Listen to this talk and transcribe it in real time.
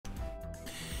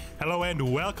Hello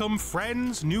and welcome,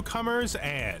 friends, newcomers,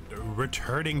 and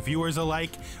returning viewers alike.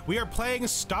 We are playing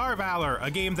Star Valor, a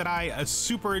game that I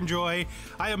super enjoy.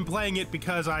 I am playing it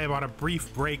because I am on a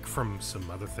brief break from some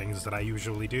other things that I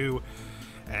usually do.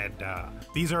 And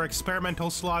these are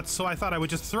experimental slots, so I thought I would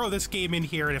just throw this game in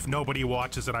here, and if nobody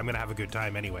watches it, I'm gonna have a good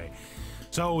time anyway.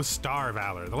 So, Star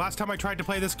Valor. The last time I tried to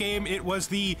play this game, it was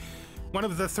one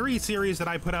of the 3 series that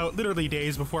I put out literally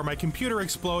days before my computer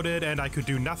exploded and I could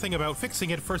do nothing about fixing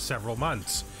it for several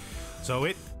months. So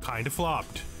it kind of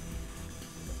flopped.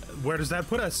 Where does that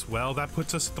put us? Well, that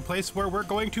puts us at the place where we're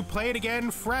going to play it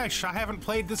again fresh. I haven't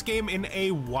played this game in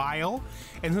a while,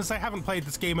 and since I haven't played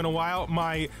this game in a while,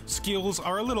 my skills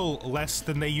are a little less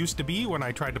than they used to be when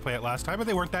I tried to play it last time, but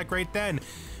they weren't that great then.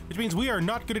 Which means we are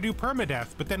not going to do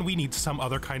permadeath, but then we need some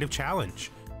other kind of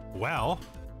challenge. Well,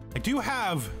 I do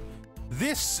have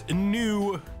this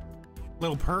new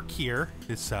little perk here,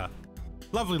 this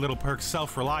lovely little perk,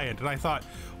 Self Reliant, and I thought,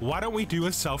 why don't we do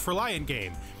a Self Reliant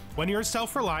game? When you're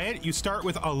Self-Reliant, you start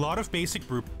with a lot of basic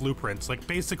blueprints, like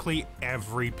basically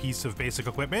every piece of basic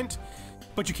equipment,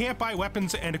 but you can't buy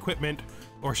weapons and equipment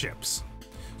or ships.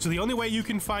 So the only way you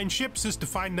can find ships is to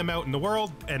find them out in the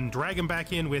world and drag them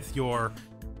back in with your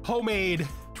homemade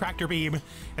tractor beam,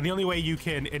 and the only way you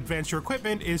can advance your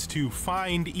equipment is to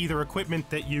find either equipment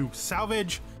that you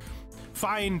salvage,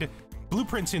 find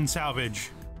blueprints in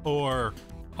salvage, or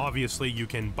obviously you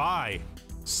can buy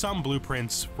some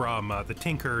blueprints from the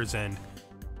Tinkers, and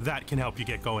that can help you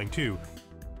get going too.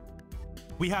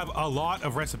 We have a lot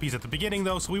of recipes at the beginning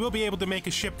though, so we will be able to make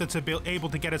a ship that's able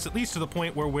to get us at least to the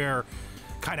point where we're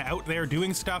kind of out there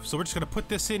doing stuff. So we're just going to put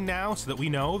this in now so that we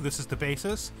know this is the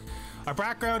basis. Our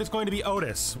background is going to be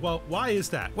Otis. Well, why is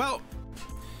that? Well,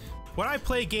 when I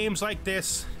play games like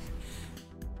this,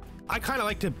 I kind of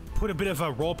like to put a bit of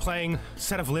a role-playing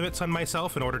set of limits on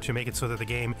myself in order to make it so that the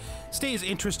game stays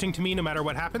interesting to me no matter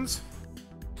what happens.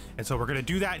 And so we're going to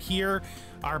do that here.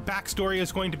 Our backstory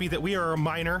is going to be that we are a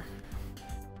miner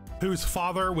whose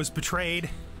father was betrayed,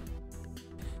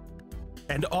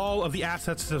 and all of the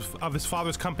assets of his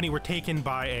father's company were taken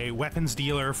by a weapons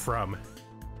dealer from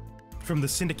the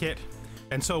Syndicate.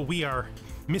 And so we are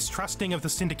mistrusting of the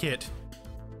Syndicate,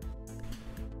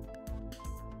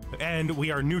 and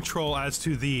we are neutral as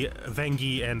to the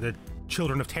Vengi and the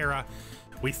children of Terra.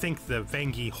 We think the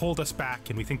Vengi hold us back,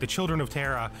 and we think the children of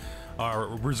Terra are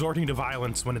resorting to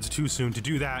violence when it's too soon to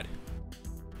do that.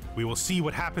 We will see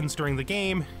what happens during the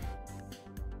game.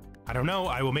 I don't know,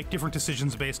 I will make different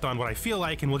decisions based on what I feel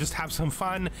like, and we'll just have some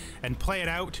fun and play it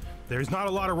out. There's not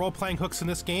a lot of role-playing hooks in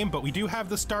this game, but we do have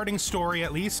the starting story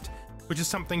at least, which is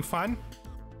something fun.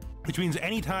 Which means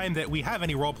anytime that we have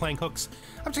any role-playing hooks,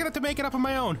 I'm just gonna have to make it up on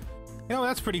my own. You know,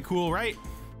 that's pretty cool, right?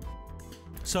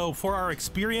 So for our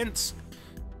experience,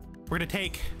 we're gonna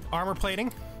take armor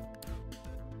plating.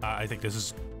 I think this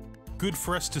is good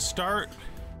for us to start.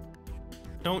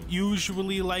 Don't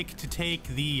usually like to take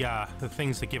the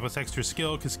things that give us extra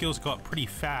skill, because skills go up pretty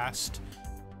fast.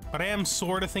 But I am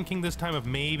sort of thinking this time of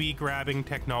maybe grabbing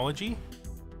technology.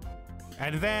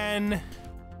 And then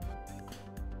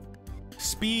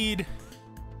speed,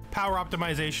 power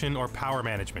optimization, or power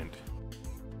management.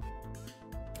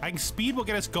 I think speed will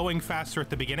get us going faster at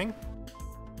the beginning,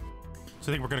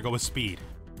 so I think we're gonna go with speed.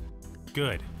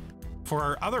 Good. For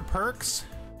our other perks,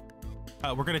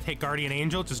 we're gonna take Guardian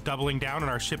Angel, just doubling down on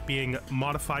our ship being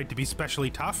modified to be specially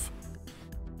tough.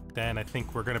 Then I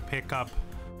think we're gonna pick up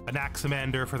an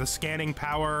Anaximander for the scanning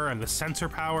power and the sensor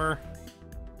power.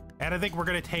 And I think we're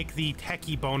gonna take the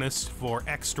techie bonus for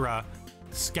extra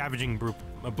scavenging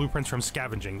blueprints from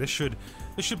scavenging. This should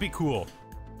be cool.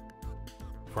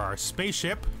 For our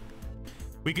spaceship,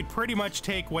 we could pretty much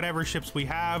take whatever ships we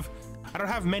have. I don't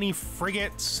have many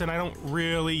frigates, and I don't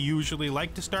really usually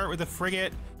like to start with a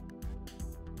frigate.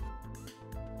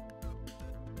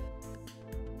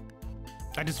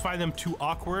 I just find them too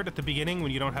awkward at the beginning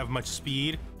when you don't have much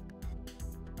speed.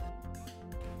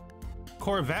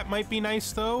 Corvette might be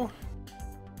nice though.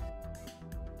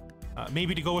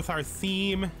 Maybe to go with our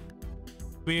theme,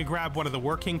 we could grab one of the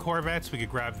working Corvettes. We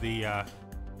could grab the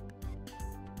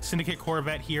Syndicate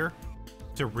Corvette here.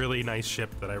 It's a really nice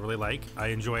ship that I really like. I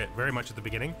enjoy it very much at the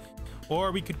beginning.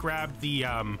 Or we could grab the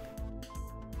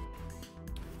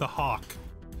Hawk,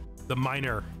 the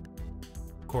miner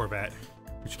Corvette,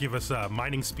 which give us a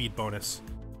mining speed bonus.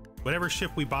 Whatever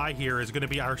ship we buy here is going to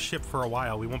be our ship for a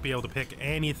while. We won't be able to pick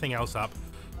anything else up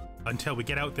until we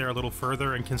get out there a little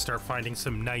further and can start finding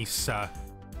some nice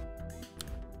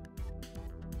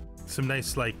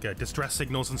like distress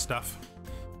signals and stuff.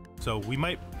 So it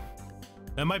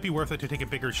might be worth it to take a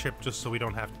bigger ship just so we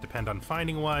don't have to depend on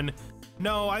finding one.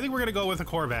 No, I think we're gonna go with a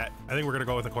Corvette. I think we're gonna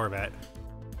go with a Corvette.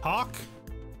 Hawk.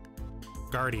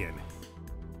 Guardian.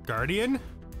 Guardian.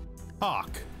 Hawk.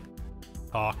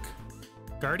 Hawk.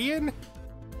 Guardian.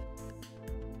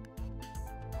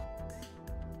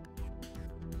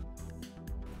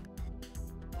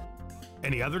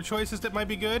 Any other choices that might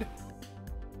be good?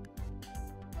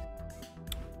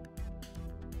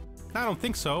 I don't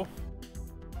think so.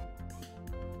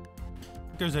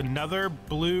 There's another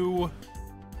blue.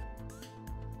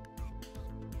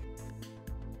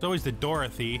 It's always the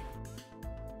Dorothy.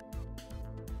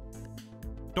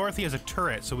 Dorothy has a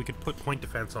turret, so we could put point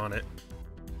defense on it.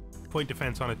 Point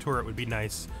defense on a turret would be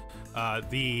nice.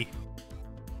 The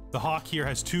Hawk here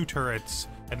has 2 turrets,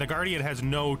 and the Guardian has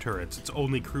no turrets. Its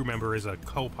only crew member is a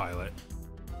co-pilot.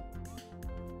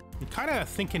 I'm kind of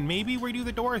thinking maybe we do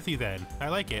the Dorothy then. I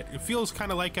like it. It feels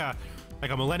kind of like a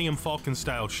Millennium Falcon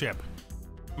style ship.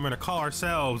 I'm gonna call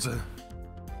ourselves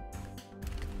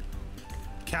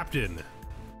Captain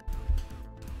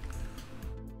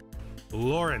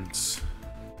Lawrence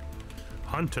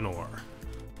Huntanoravenge.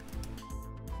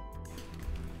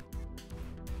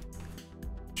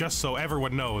 Just so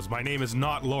everyone knows, my name is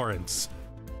not Lawrence.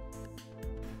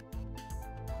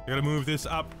 I'm gonna move this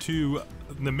up to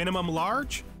the minimum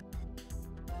large.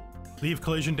 Leave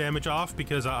collision damage off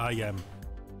because I am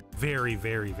very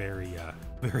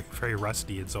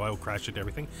rusty, and so I will crash into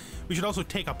everything. We should also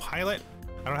take a pilot.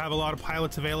 I don't have a lot of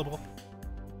pilots available.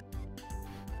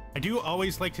 I do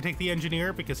always like to take the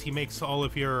engineer because he makes all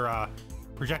of your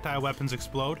projectile weapons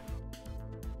explode.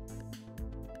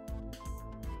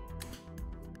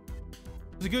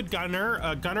 He's a good gunner.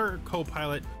 A gunner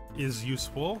co-pilot is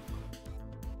useful.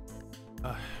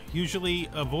 Usually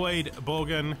avoid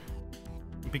bowgun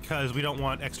because we don't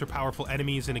want extra powerful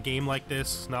enemies in a game like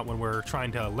this, not when we're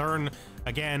trying to learn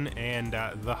again, and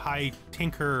the high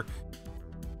tinker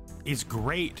is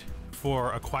great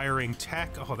for acquiring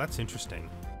tech. Oh, that's interesting.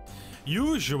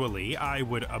 Usually I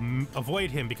would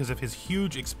avoid him because of his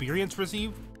huge experience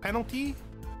receive penalty,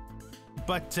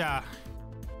 but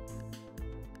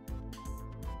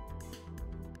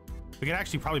we could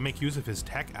actually probably make use of his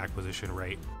tech acquisition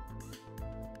rate.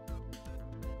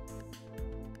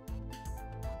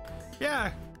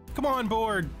 Yeah, come on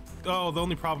board. Oh, the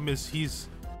only problem is he's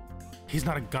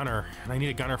not a gunner, and I need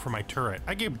a gunner for my turret.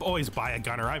 I can always buy a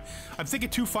gunner. I'm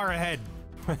thinking too far ahead.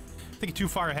 Thinking too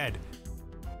far ahead.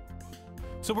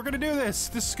 So we're gonna do this.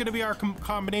 This is gonna be our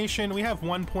combination. We have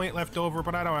 1 point left over,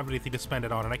 but I don't have anything to spend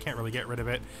it on, and I can't really get rid of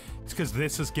it. It's because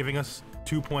this is giving us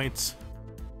 2 points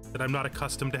that I'm not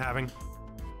accustomed to having.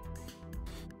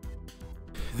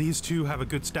 These two have a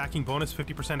good stacking bonus,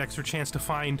 50% extra chance to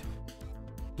find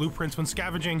blueprints when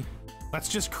scavenging. Let's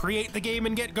just create the game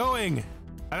and get going.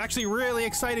 I'm actually really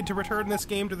excited to return this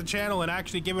game to the channel and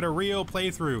actually give it a real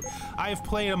playthrough. I've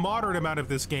played a moderate amount of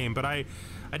this game, but I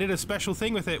did a special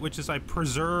thing with it, which is I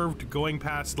preserved going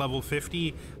past level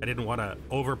 50. I didn't want to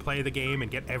overplay the game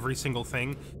and get every single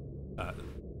thing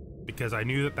because I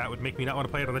knew that would make me not want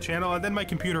to play it on the channel, and then my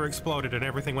computer exploded and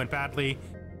everything went badly.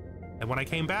 And when I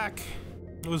came back,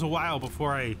 it was a while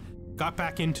before I got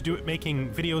back into making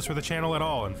videos for the channel at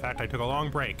all. In fact, I took a long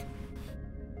break.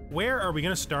 Where are we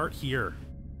gonna start here?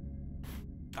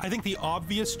 I think the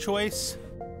obvious choice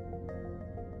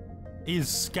is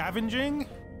scavenging.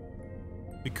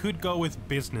 We could go with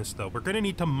business though. We're gonna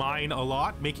need to mine a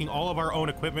lot. Making all of our own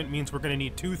equipment means we're gonna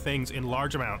need 2 things in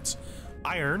large amounts: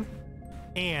 iron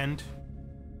and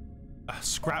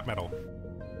scrap metal.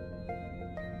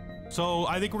 So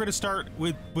I think we're gonna start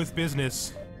with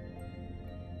business.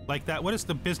 Like that. What is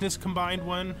the business combined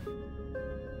one?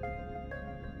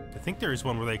 I think there is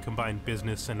one where they combine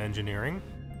business and engineering.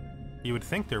 You would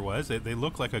think there was. They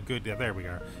look like a good... Yeah, there we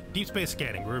are. Deep space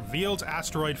scanning. Reveals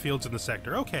asteroid fields in the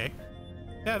sector. Okay.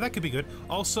 Yeah, that could be good.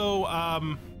 Also,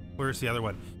 where's the other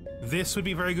one? This would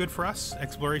be very good for us.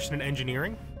 Exploration and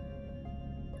engineering.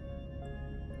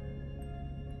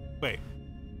 Wait.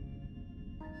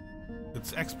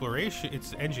 It's exploration.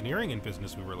 It's engineering and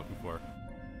business we were looking for.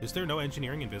 Is there no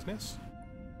engineering in business?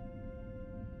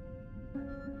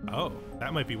 Oh,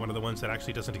 that might be one of the ones that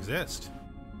actually doesn't exist.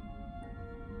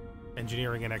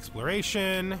 Engineering and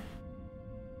exploration.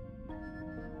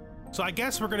 So I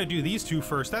guess we're gonna do these 2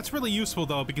 first. That's really useful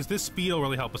though, because this speed will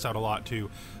really help us out a lot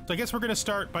too. So I guess we're gonna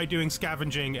start by doing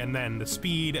scavenging and then the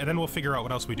speed, and then we'll figure out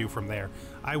what else we do from there.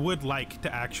 I would like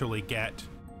to actually get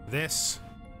this,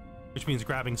 which means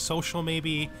grabbing social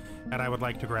maybe, and I would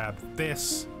like to grab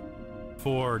this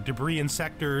for debris in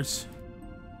sectors.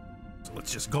 So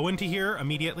let's just go into here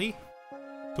immediately.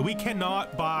 So we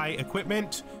cannot buy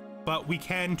equipment, but we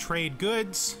can trade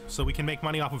goods, so we can make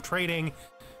money off of trading.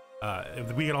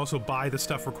 We can also buy the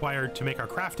stuff required to make our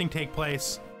crafting take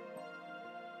place.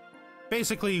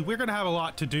 Basically, we're going to have a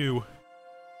lot to do.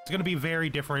 It's going to be very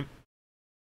different.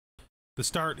 The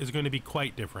start is going to be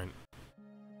quite different.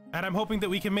 And I'm hoping that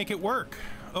we can make it work.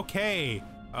 Okay.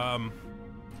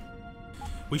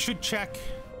 We should check.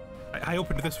 I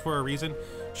opened this for a reason.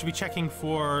 Should be checking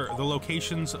for the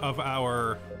locations of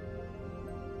our...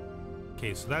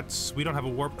 Okay, so that's... We don't have a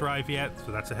warp drive yet,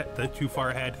 so that's too far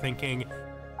ahead thinking.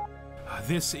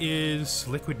 This is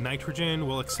liquid nitrogen.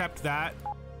 We'll accept that.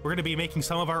 We're going to be making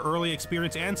some of our early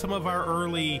experience and some of our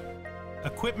early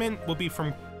equipment will be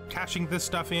from caching this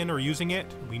stuff in or using it.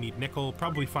 We need nickel.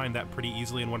 Probably find that pretty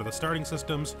easily in one of the starting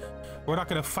systems. We're not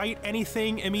going to fight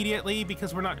anything immediately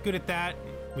because we're not good at that.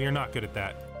 We are not good at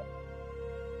that.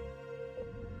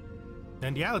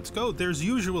 And yeah, let's go. There's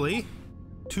usually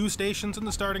 2 stations in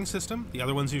the starting system. The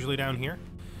other one's usually down here.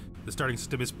 The starting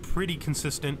system is pretty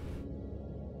consistent.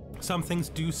 Some things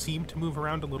do seem to move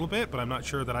around a little bit, but I'm not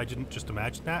sure that I didn't just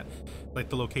imagine that. Like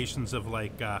the locations of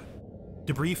like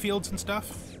debris fields and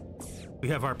stuff. We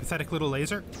have our pathetic little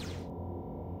laser.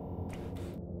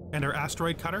 And our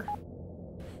asteroid cutter.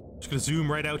 Just gonna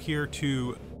zoom right out here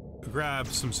to grab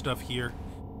some stuff here.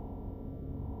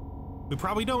 We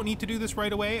probably don't need to do this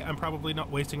right away. I'm probably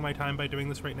not wasting my time by doing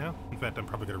this right now. In fact, I'm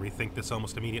probably gonna rethink this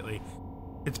almost immediately.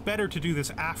 It's better to do this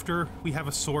after we have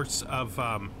a source of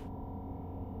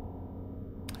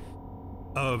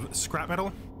scrap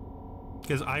metal,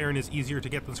 because iron is easier to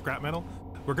get than scrap metal.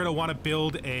 We're going to want to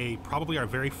build probably our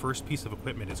very first piece of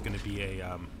equipment is going to be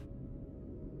a,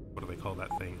 what do they call that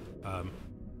thing?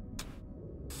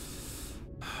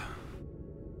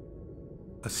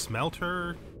 A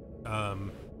smelter, a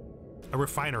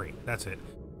refinery, that's it.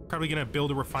 Probably going to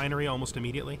build a refinery almost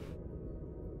immediately.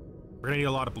 We're going to need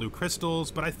a lot of blue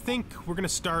crystals, but I think we're going to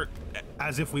start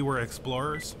as if we were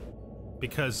explorers,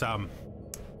 because,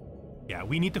 yeah,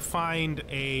 we need to find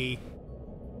a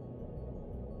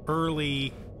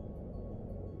early...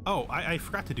 Oh, I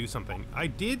forgot to do something. I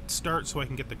did start so I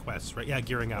can get the quests, right? Yeah,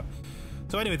 gearing up.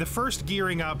 So anyway, the first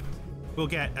gearing up we'll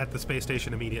get at the space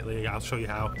station immediately. I'll show you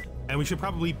how. And we should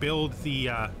probably build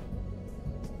the...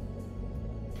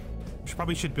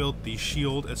 should build the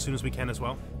shield as soon as we can as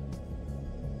well.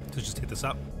 So just hit this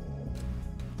up.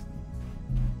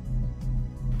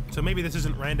 So maybe this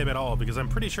isn't random at all, because I'm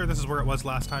pretty sure this is where it was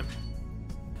last time.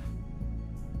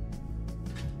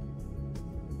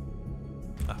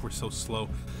 We're so slow.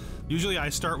 Usually I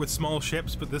start with small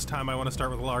ships, but this time I want to start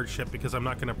with a large ship because I'm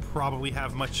not going to probably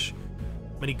have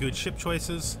many good ship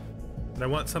choices. And I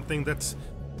want something that's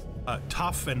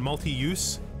tough and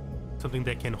multi-use, something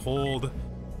that can hold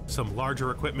some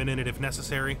larger equipment in it if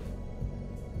necessary.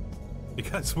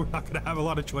 Because we're not going to have a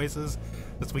lot of choices,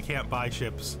 since we can't buy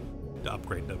ships to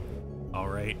upgrade them. All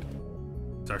right,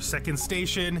 it's our second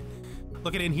station.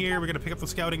 Looking in here, we're going to pick up the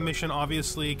scouting mission,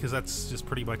 obviously, because that's just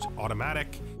pretty much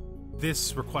automatic.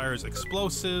 This requires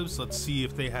explosives. Let's see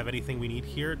if they have anything we need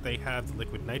here. They have the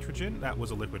liquid nitrogen. That was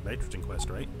a liquid nitrogen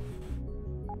quest, right?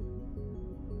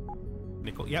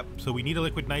 Nickel, yep. So we need a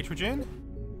liquid nitrogen.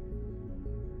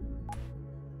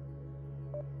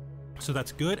 So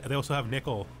that's good. They also have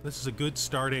nickel. This is a good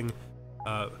starting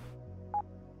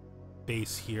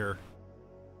base here.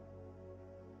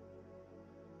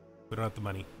 We don't have the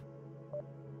money.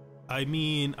 I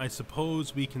mean, I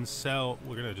suppose we can sell...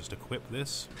 We're gonna just equip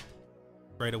this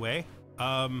right away.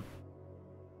 So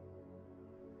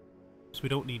we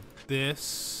don't need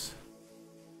this.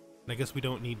 And I guess we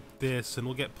don't need this, and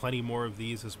we'll get plenty more of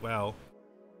these as well.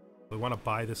 We want to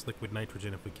buy this liquid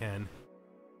nitrogen if we can.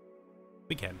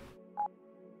 We can.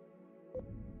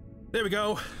 There we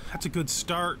go. That's a good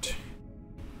start.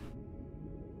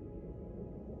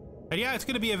 And yeah, it's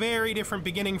going to be a very different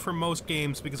beginning from most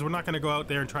games, because we're not going to go out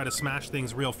there and try to smash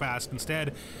things real fast.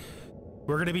 Instead,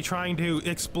 we're going to be trying to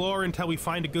explore until we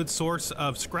find a good source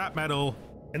of scrap metal,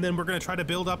 and then we're going to try to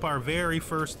build up our very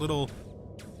first little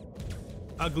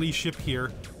ugly ship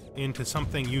here into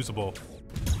something usable.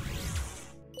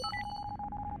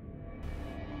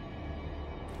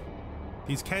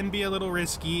 These can be a little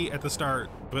risky at the start,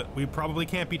 but we probably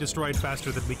can't be destroyed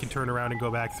faster than we can turn around and go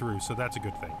back through, so that's a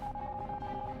good thing.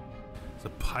 There's a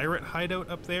pirate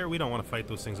hideout up there. We don't want to fight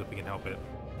those things if we can help it.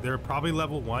 They're probably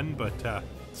level 1, but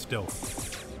still.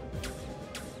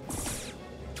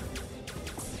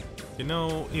 You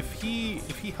know, if he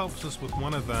helps us with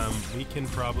one of them, we can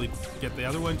probably get the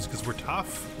other ones because we're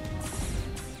tough.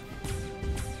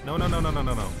 No, no, no, no, no,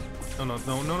 no, no. No, no,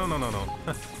 no, no, no, no, no,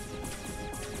 no.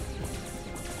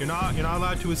 You're not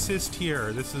allowed to assist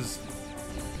here. This is...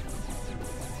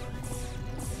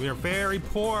 We are very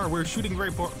poor. We're shooting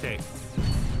very poor. Okay.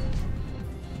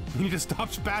 We need to stop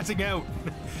spazzing out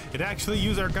and actually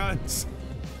use our guns.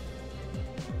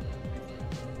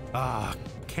 Ah,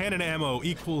 cannon ammo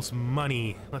equals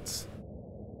money. Let's...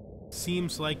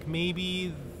 Seems like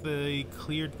maybe they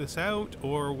cleared this out,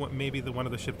 or what? Maybe one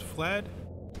of the ships fled.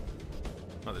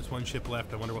 Oh, there's one ship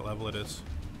left. I wonder what level it is.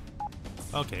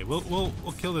 Okay, we'll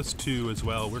kill this too as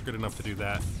well. We're good enough to do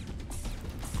that.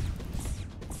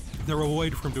 The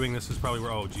reward from doing this is probably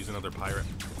where... Oh, geez, another pirate.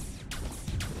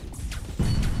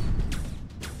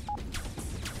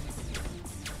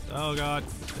 Oh god,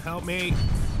 help me.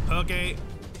 Okay,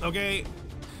 okay.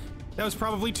 That was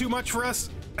probably too much for us.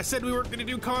 I said we weren't going to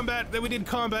do combat, then we did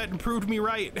combat and proved me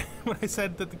right when I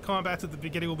said that the combats at the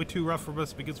beginning will be too rough for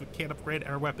us because we can't upgrade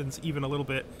our weapons even a little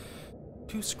bit.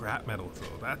 2 scrap metals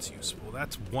though, that's useful.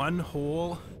 That's one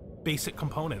whole basic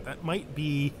component. That might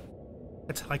be...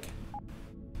 It's like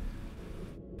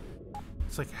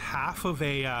half of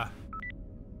a...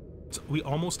 we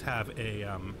almost have a...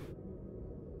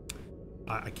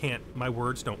 I can't... My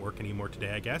words don't work anymore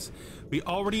today, I guess. We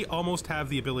already almost have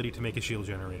the ability to make a shield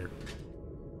generator.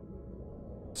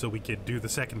 So we could do the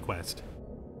second quest.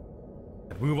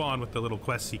 And move on with the little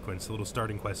quest sequence, the little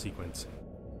starting quest sequence.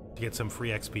 To get some free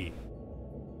XP.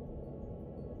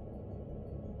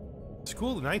 It's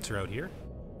cool the knights are out here.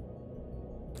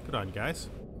 Good on you guys.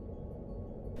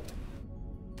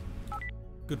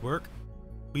 Good work.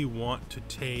 We want to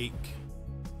take...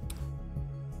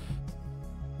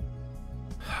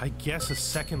 I guess a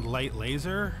second light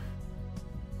laser?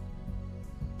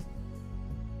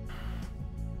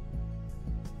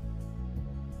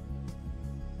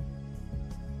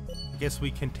 Guess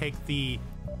we can take the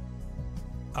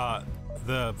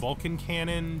Vulcan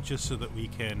cannon just so that we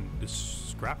can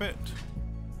just scrap it.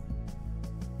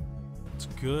 It's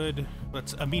good.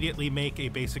 Let's immediately make a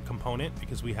basic component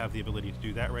because we have the ability to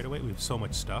do that right away. We have so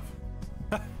much stuff.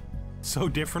 So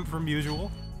different from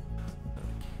usual.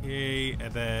 Okay,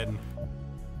 and then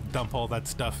dump all that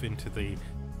stuff into the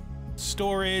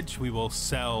storage. We will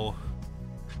sell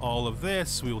all of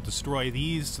this. We will destroy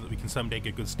these so that we can someday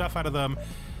get good stuff out of them.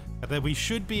 And then we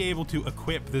should be able to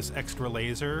equip this extra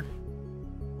laser.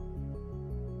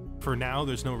 For now,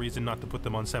 there's no reason not to put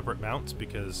them on separate mounts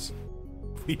because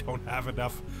we don't have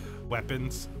enough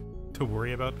weapons to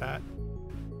worry about that.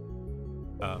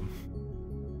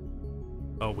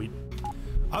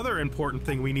 Other important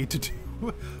thing we need to do,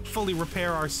 fully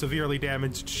repair our severely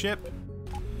damaged ship.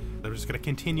 I'm just gonna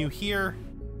continue here.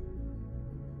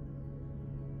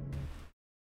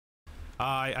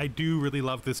 I do really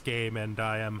love this game, and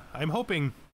I'm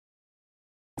hoping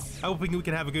we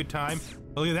can have a good time.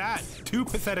 Look at that! 2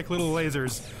 pathetic little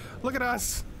lasers. Look at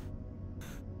us!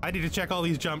 I need to check all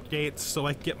these jump gates so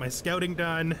I can get my scouting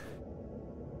done.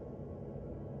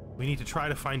 We need to try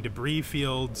to find debris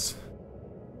fields.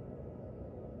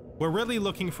 We're really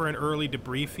looking for an early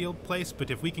debris field place, but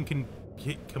if we can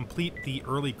complete the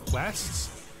early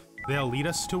quests, they'll lead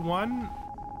us to one.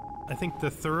 I think the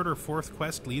 3rd or 4th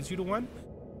quest leads you to one.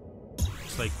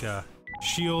 It's like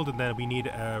shield, and then we need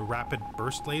a rapid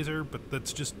burst laser, but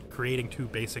that's just creating 2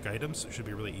 basic items, so it should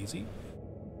be really easy.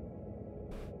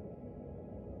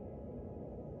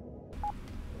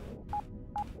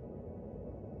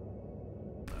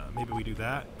 Maybe we do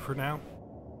that for now.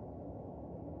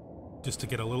 Just to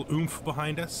get a little oomph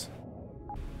behind us.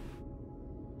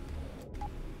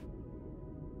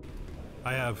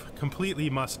 I have completely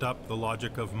mussed up the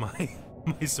logic of my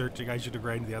searching. I should have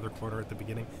grinded the other corner at the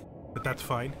beginning, but that's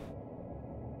fine.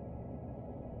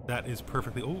 That is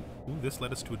perfectly... Oh, this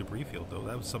led us to a debris field, though.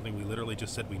 That was something we literally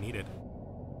just said we needed.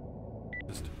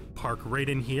 Just park right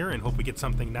in here and hope we get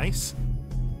something nice.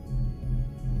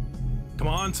 Come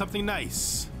on, something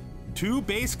nice. 2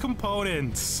 base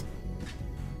components.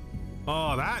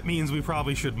 Oh, that means we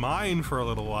probably should mine for a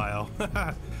little while.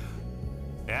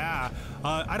 Yeah,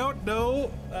 I don't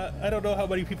know. I don't know how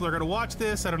many people are gonna watch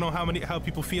this. I don't know how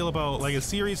people feel about like a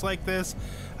series like this.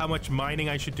 How much mining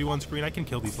I should do on screen. I can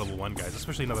kill these level 1 guys,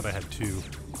 especially now that I have 2.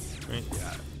 Right?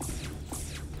 Yeah.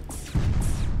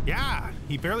 Yeah,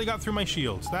 he barely got through my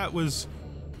shields. That was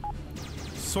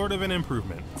sort of an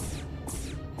improvement.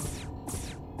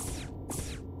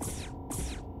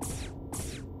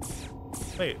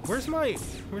 Wait, where's my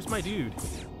dude?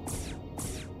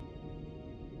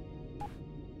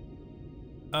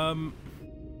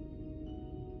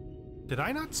 Did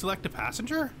I not select a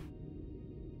passenger?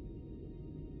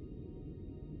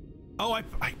 Oh, I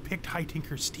picked High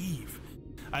Tinker Steve.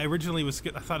 I originally I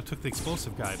thought I took the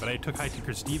explosive guy, but I took High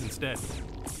Tinker Steve instead.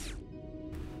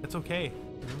 That's okay.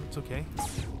 It's okay.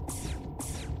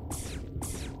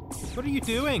 What are you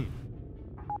doing?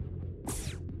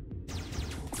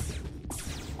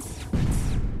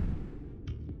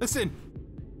 Listen,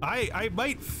 I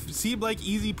might seem like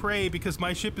easy prey because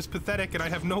my ship is pathetic and I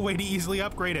have no way to easily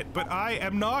upgrade it, but I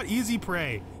am not easy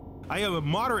prey. I am a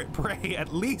moderate prey,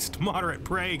 at least moderate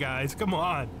prey, guys. Come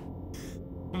on.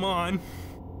 Come on.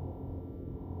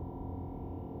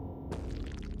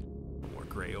 More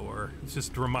gray ore. It's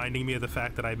just reminding me of the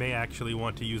fact that I may actually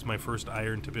want to use my first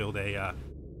iron to build a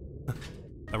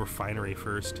refinery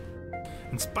first.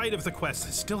 In spite of the quest,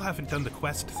 I still haven't done the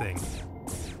quest thing.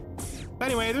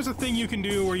 Anyway, there's a thing you can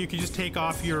do where you can just take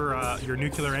off your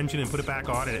nuclear engine and put it back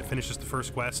on and it finishes the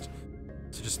first quest.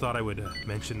 So just thought I would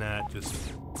mention that. Just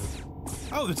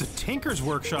oh, there's a tinker's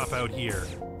workshop out here.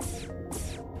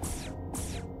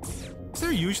 Is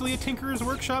there usually a tinker's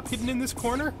workshop hidden in this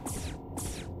corner?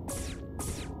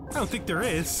 I don't think there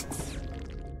is.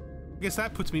 I guess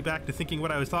that puts me back to thinking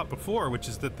what I was thought before, which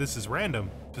is that this is random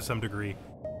to some degree.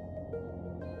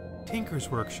 Tinker's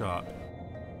workshop.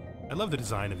 I love the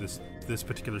design of this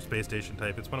particular space station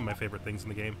type. It's one of my favorite things in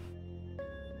the game.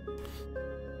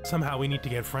 Somehow we need to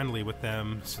get friendly with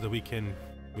them so that we can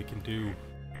do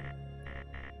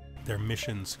their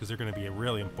missions, because they're going to be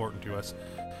really important to us.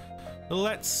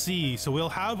 Let's see. So we'll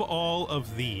have all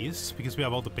of these because we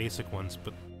have all the basic ones,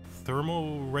 but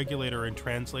thermal regulator and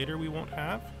translator we won't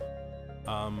have.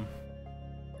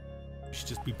 We should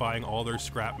just be buying all their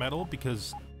scrap metal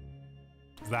because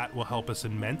that will help us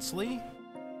immensely.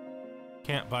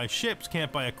 Can't buy ships,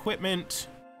 can't buy equipment.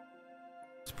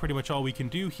 That's pretty much all we can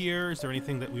do here. Is there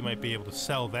anything that we might be able to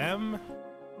sell them?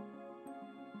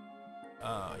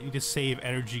 You need to save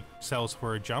energy cells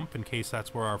for a jump in case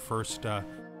that's where our first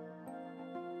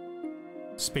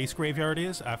space graveyard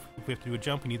is. If we have to do a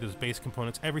jump, we need those base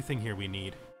components. Everything here we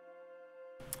need.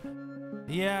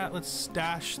 Yeah, let's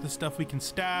stash the stuff we can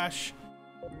stash.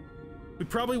 We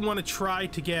probably want to try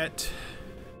to get...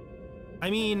 I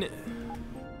mean...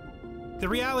 The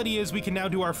reality is we can now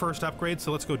do our first upgrade,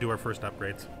 so let's go do our first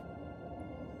upgrades.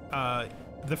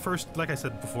 The first, like I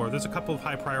said before, there's a couple of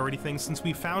high priority things. Since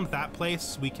we found that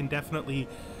place, we can definitely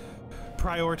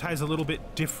prioritize a little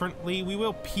bit differently. We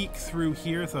will peek through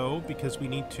here, though, because we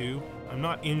need to. I'm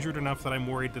not injured enough that I'm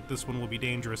worried that this one will be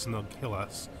dangerous and they'll kill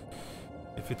us.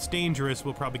 If it's dangerous,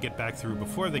 we'll probably get back through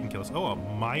before they can kill us. Oh, a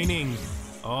mining.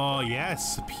 Oh,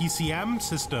 yes, a PCM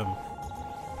system.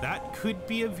 That could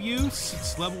be of use.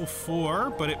 It's level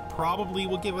 4, but it probably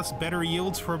will give us better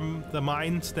yields from the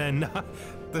mines than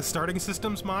the starting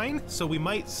system's mine, so we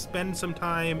might spend some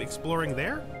time exploring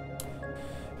there.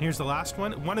 And here's the last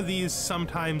one. One of these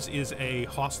sometimes is a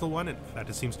hostile one, and that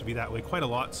just seems to be that way quite a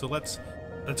lot, so let's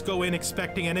go in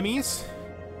expecting enemies.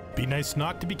 Be nice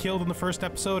not to be killed in the first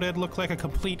episode and look like a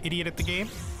complete idiot at the game.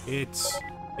 It's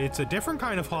a different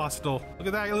kind of hostile. Look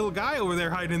at that little guy over there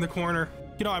hiding in the corner.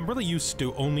 You know, I'm really used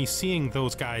to only seeing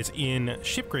those guys in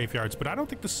ship graveyards, but I don't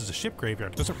think this is a ship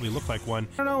graveyard. It doesn't really look like one.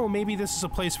 I don't know, maybe this is a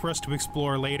place for us to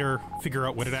explore later, figure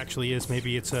out what it actually is.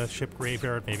 Maybe it's a ship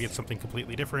graveyard, maybe it's something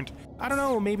completely different. I don't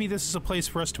know, maybe this is a place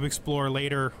for us to explore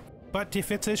later. But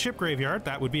if it's a ship graveyard,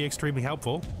 that would be extremely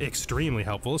helpful. Extremely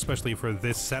helpful, especially for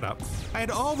this setup. I had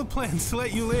all the plans to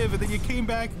let you live, and then you came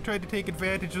back and tried to take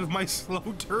advantage of my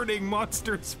slow-turning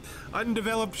monster's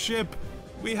undeveloped ship.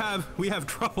 We have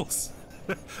troubles.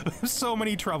 So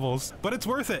many troubles, but it's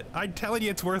worth it. I'm telling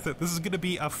you, it's worth it. This is going to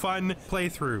be a fun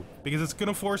playthrough because it's going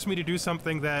to force me to do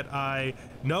something that I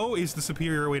know is the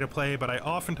superior way to play, but I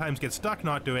oftentimes get stuck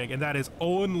not doing, and that is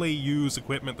only use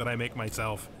equipment that I make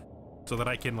myself so that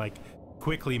I can like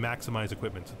quickly maximize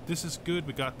equipment. So this is good.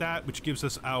 We got that, which gives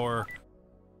us our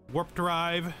warp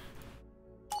drive,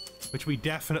 which we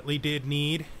definitely did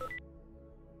need.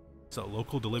 So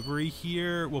local delivery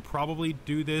here, we'll probably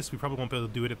do this. We probably won't be able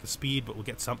to do it at the speed, but we'll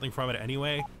get something from it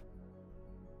anyway.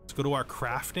 Let's go to our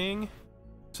crafting.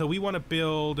 So we want to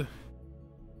build...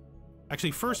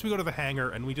 Actually, first we go to the hangar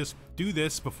and we just do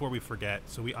this before we forget.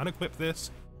 So we unequip this.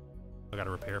 I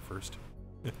gotta repair first.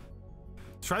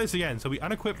 Let's try this again. So we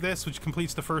unequip this, which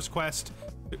completes the first quest.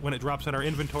 When it drops in our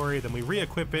inventory, then we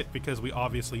re-equip it because we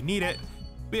obviously need it.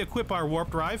 We equip our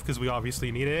warp drive because we obviously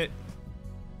need it.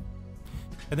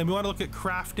 And then we want to look at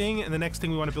crafting, and the next thing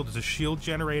we want to build is a shield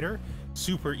generator.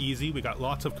 Super easy. We got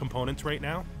lots of components right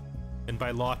now. And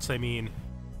by lots, I mean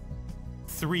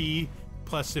 3,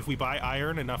 plus if we buy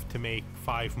iron, enough to make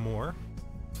 5 more.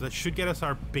 So that should get us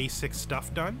our basic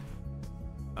stuff done.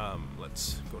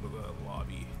 Let's go to the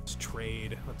lobby. Let's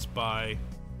trade. Let's buy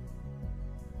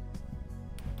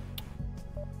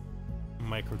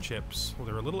microchips. Well,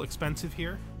 they're a little expensive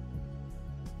here.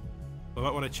 I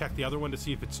might want to check the other one to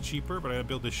see if it's cheaper, but I'm going to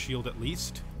build this shield at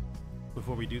least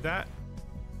before we do that.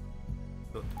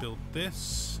 Let's build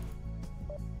this.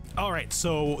 Alright,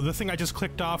 so the thing I just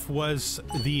clicked off was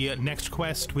the next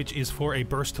quest, which is for a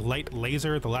burst light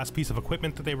laser, the last piece of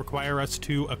equipment that they require us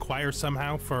to acquire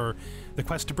somehow for the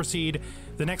quest to proceed.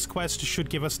 The next quest should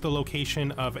give us the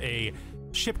location of a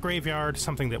ship graveyard,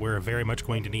 something that we're very much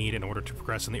going to need in order to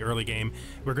progress in the early game.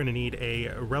 We're going to need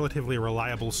a relatively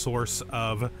reliable source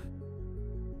of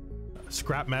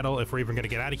scrap metal if we're even going to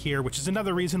get out of here, which is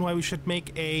another reason why we should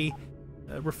make a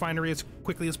refinery as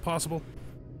quickly as possible.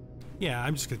 Yeah,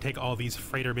 I'm just going to take all these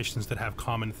freighter missions that have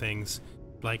common things,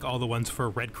 like all the ones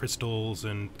for red crystals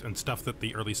and stuff that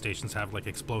the early stations have, like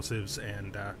explosives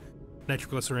and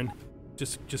nitroglycerin.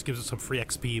 Just gives us some free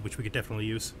XP, which we could definitely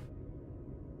use.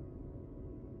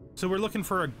 So we're looking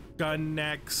for a gun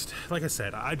next. Like I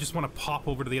said, I just want to pop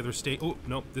over to the other state. Oh,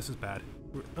 no, this is bad.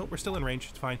 We're still in range.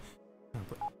 It's fine.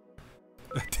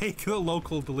 Take the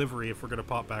local delivery if we're going to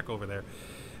pop back over there.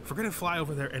 If we're going to fly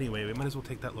over there anyway, we might as well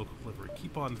take that local delivery.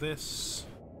 Keep on this.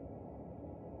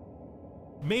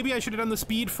 Maybe I should have done the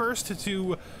speed first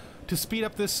to speed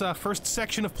up this first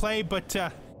section of play, but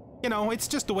you know, it's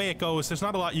just the way it goes. There's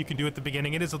not a lot you can do at the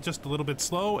beginning. It is just a little bit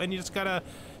slow, and you just gotta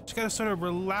sort of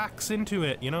relax into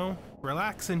it, you know?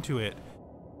 Relax into it.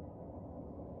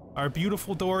 Our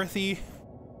beautiful Dorothy.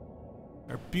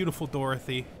 Our beautiful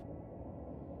Dorothy.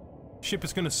 Ship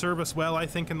is gonna serve us well, I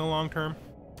think, in the long term.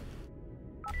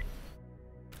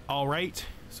 Alright,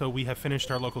 so we have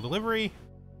finished our local delivery.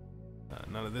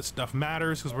 None of this stuff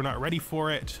matters because we're not ready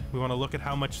for it. We want to look at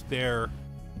how much their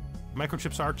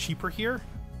microchips are cheaper here.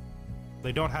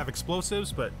 They don't have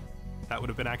explosives, but that would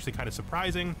have been actually kind of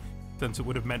surprising, since it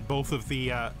would have meant both of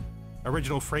the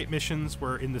original freight missions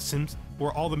were in the Sims,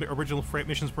 or all the original freight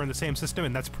missions were in the same system,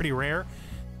 and that's pretty rare.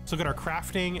 So look at our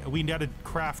crafting. We got to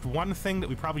craft one thing that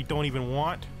we probably don't even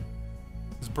want.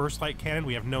 This burst light cannon.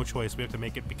 We have no choice. We have to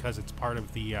make it because it's part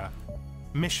of the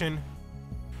mission.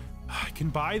 I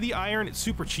can buy the iron. It's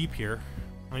super cheap here.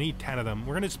 I need 10 of them.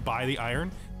 We're gonna just buy the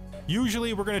iron.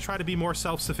 Usually we're gonna try to be more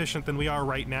self-sufficient than we are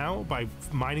right now by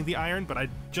mining the iron, but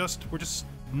we're just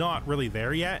not really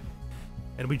there yet.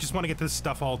 And we just want to get this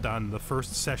stuff all done. The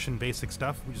first session basic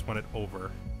stuff, we just want it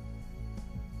over.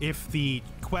 If the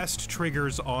quest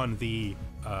triggers on the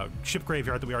ship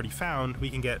graveyard that we already found, we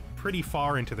can get pretty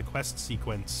far into the quest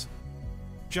sequence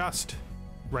just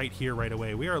right here, right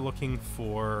away. We are looking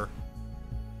for...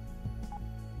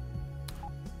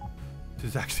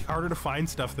 It's actually harder to find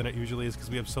stuff than it usually is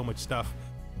because we have so much stuff.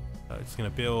 It's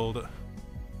gonna build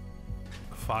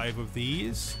 5 of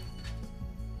these.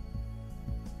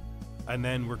 And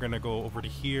then we're gonna go over to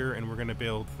here and we're gonna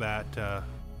build that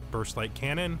burst light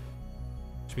cannon,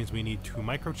 which means we need 2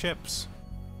 microchips.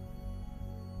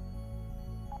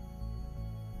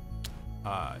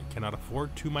 I cannot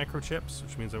afford 2 microchips,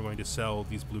 which means I'm going to sell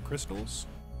these blue crystals.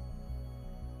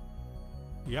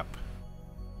 Yep.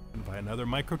 And buy another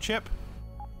microchip.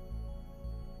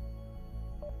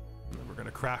 And then we're going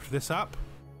to craft this up.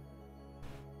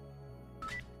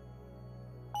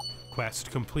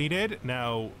 Quest completed.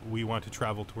 Now we want to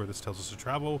travel to where this tells us to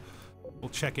travel. We'll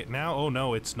check it now. Oh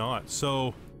no, it's not.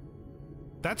 So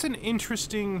that's an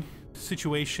interesting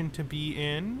situation to be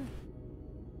in.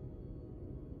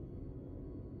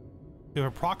 We have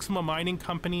a Proxima Mining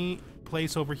Company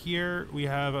place over here. We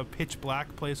have a Pitch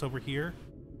Black place over here.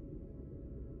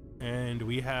 And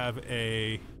we have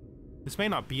a... This may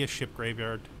not be a ship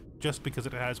graveyard, just because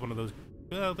it has one of those...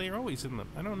 Well, they're always in them.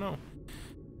 I don't know.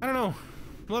 I don't know.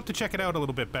 We'll have to check it out a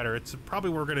little bit better. It's probably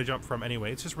where we're going to jump from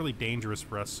anyway. It's just really dangerous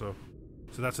for us, so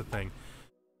that's the thing.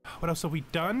 What else have we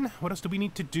done? What else do we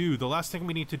need to do? The last thing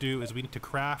we need to do is we need to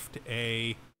craft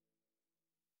a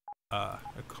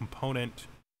component.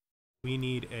 We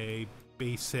need a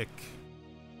basic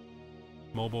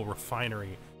mobile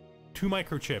refinery. 2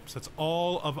 microchips. That's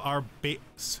all of our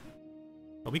base.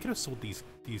 Oh, we could have sold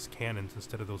these cannons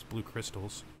instead of those blue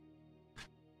crystals.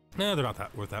 No, they're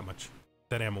not worth that much.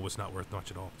 That ammo was not worth much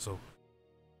at all, so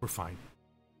we're fine.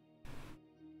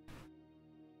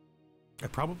 I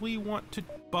probably want to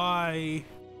buy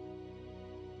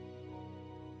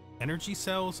energy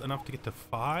cells enough to get to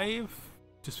 5,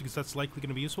 just because that's likely going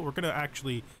to be useful. We're going to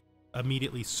actually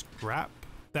immediately scrap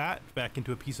that back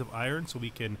into a piece of iron so we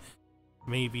can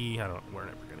maybe, I don't know, we're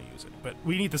never going to use it, but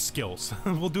we need the skills.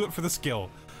 We'll do it for the skill.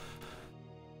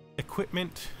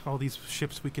 Equipment, all these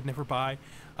ships we could never buy.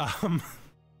 I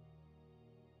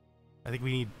think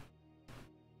we need...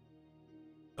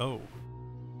 Oh.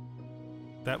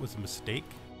 That was a mistake.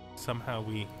 Somehow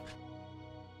we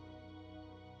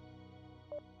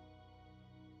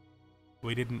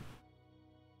didn't...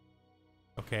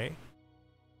 Okay.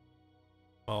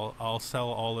 Well, I'll sell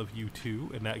all of you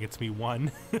 2, and that gets me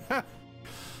 1.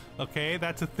 Okay,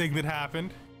 that's a thing that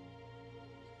happened.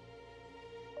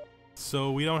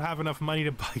 So we don't have enough money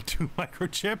to buy 2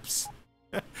 microchips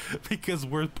because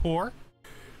we're poor.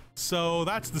 So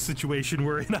that's the situation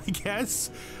we're in, I guess.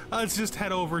 Let's just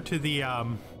head over to the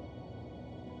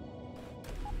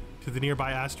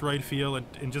nearby asteroid field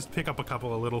and just pick up a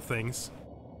couple of little things.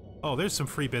 Oh, there's some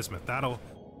free bismuth. That'll...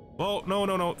 Oh,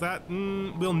 no. That...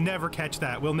 we'll never catch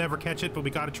that. We'll never catch it, but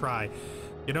we gotta try.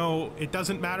 You know, it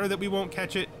doesn't matter that we won't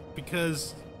catch it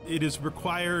because it is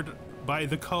required by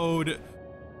the code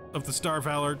of the Star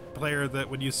Valor player that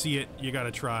when you see it, you gotta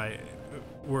try.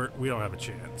 We don't have a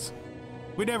chance.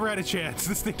 We never had a chance.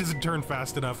 This thing doesn't turn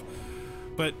fast enough.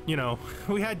 But, you know,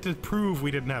 we had to prove we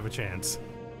didn't have a chance.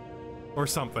 Or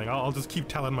something. I'll just keep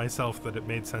telling myself that it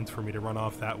made sense for me to run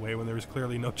off that way when there was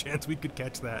clearly no chance we could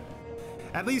catch that.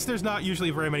 At least there's not usually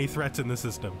very many threats in the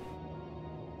system.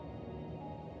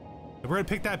 We're gonna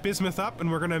pick that bismuth up and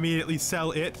we're gonna immediately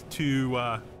sell it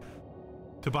to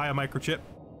buy a microchip.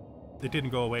 It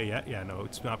didn't go away yet. Yeah, no,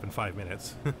 it's not been 5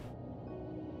 minutes.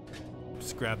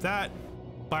 Just grab that,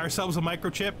 buy ourselves a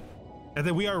microchip, and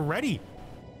then we are ready.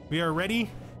 We are ready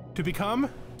to become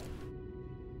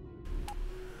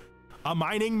a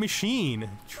mining machine.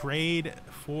 Trade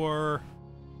for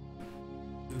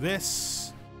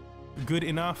this. Good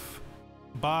enough.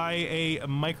 Buy a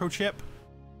microchip.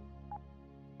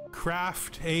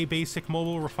 Craft a basic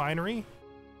mobile refinery.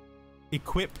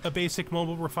 Equip a basic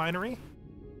mobile refinery.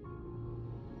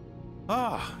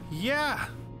 Ah, yeah.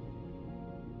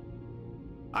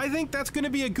 I think that's going to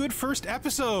be a good first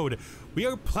episode. We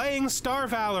are playing Star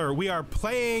Valor. We are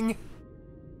playing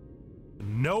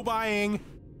no buying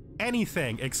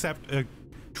anything except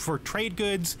for trade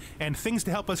goods and things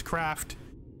to help us craft.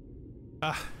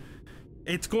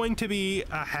 It's going to be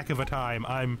a heck of a time.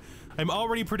 I'm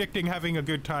already predicting having a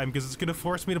good time because it's going to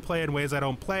force me to play in ways I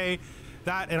don't play.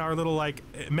 That and our little like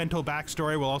mental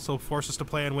backstory will also force us to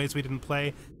play in ways we didn't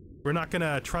play. We're not going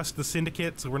to trust the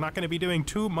syndicate, so we're not going to be doing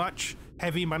too much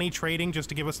heavy money trading just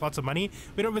to give us lots of money.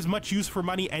 We don't have as much use for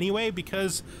money anyway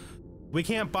because we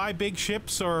can't buy big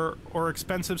ships or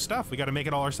expensive stuff. We got to make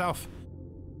it all ourselves.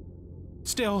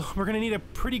 Still, we're going to need a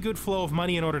pretty good flow of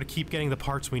money in order to keep getting the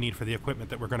parts we need for the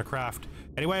equipment that we're going to craft.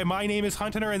 Anyway, my name is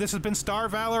Huntanoravenge, and this has been Star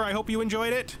Valor. I hope you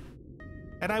enjoyed it.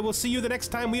 And I will see you the next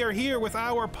time we are here with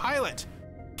our pilot,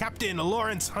 Captain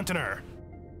Lawrence Huntanoravenge.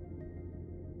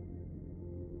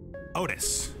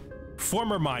 Otis,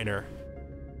 former miner,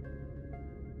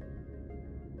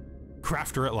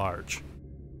 crafter at large.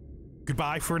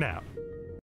 Goodbye for now.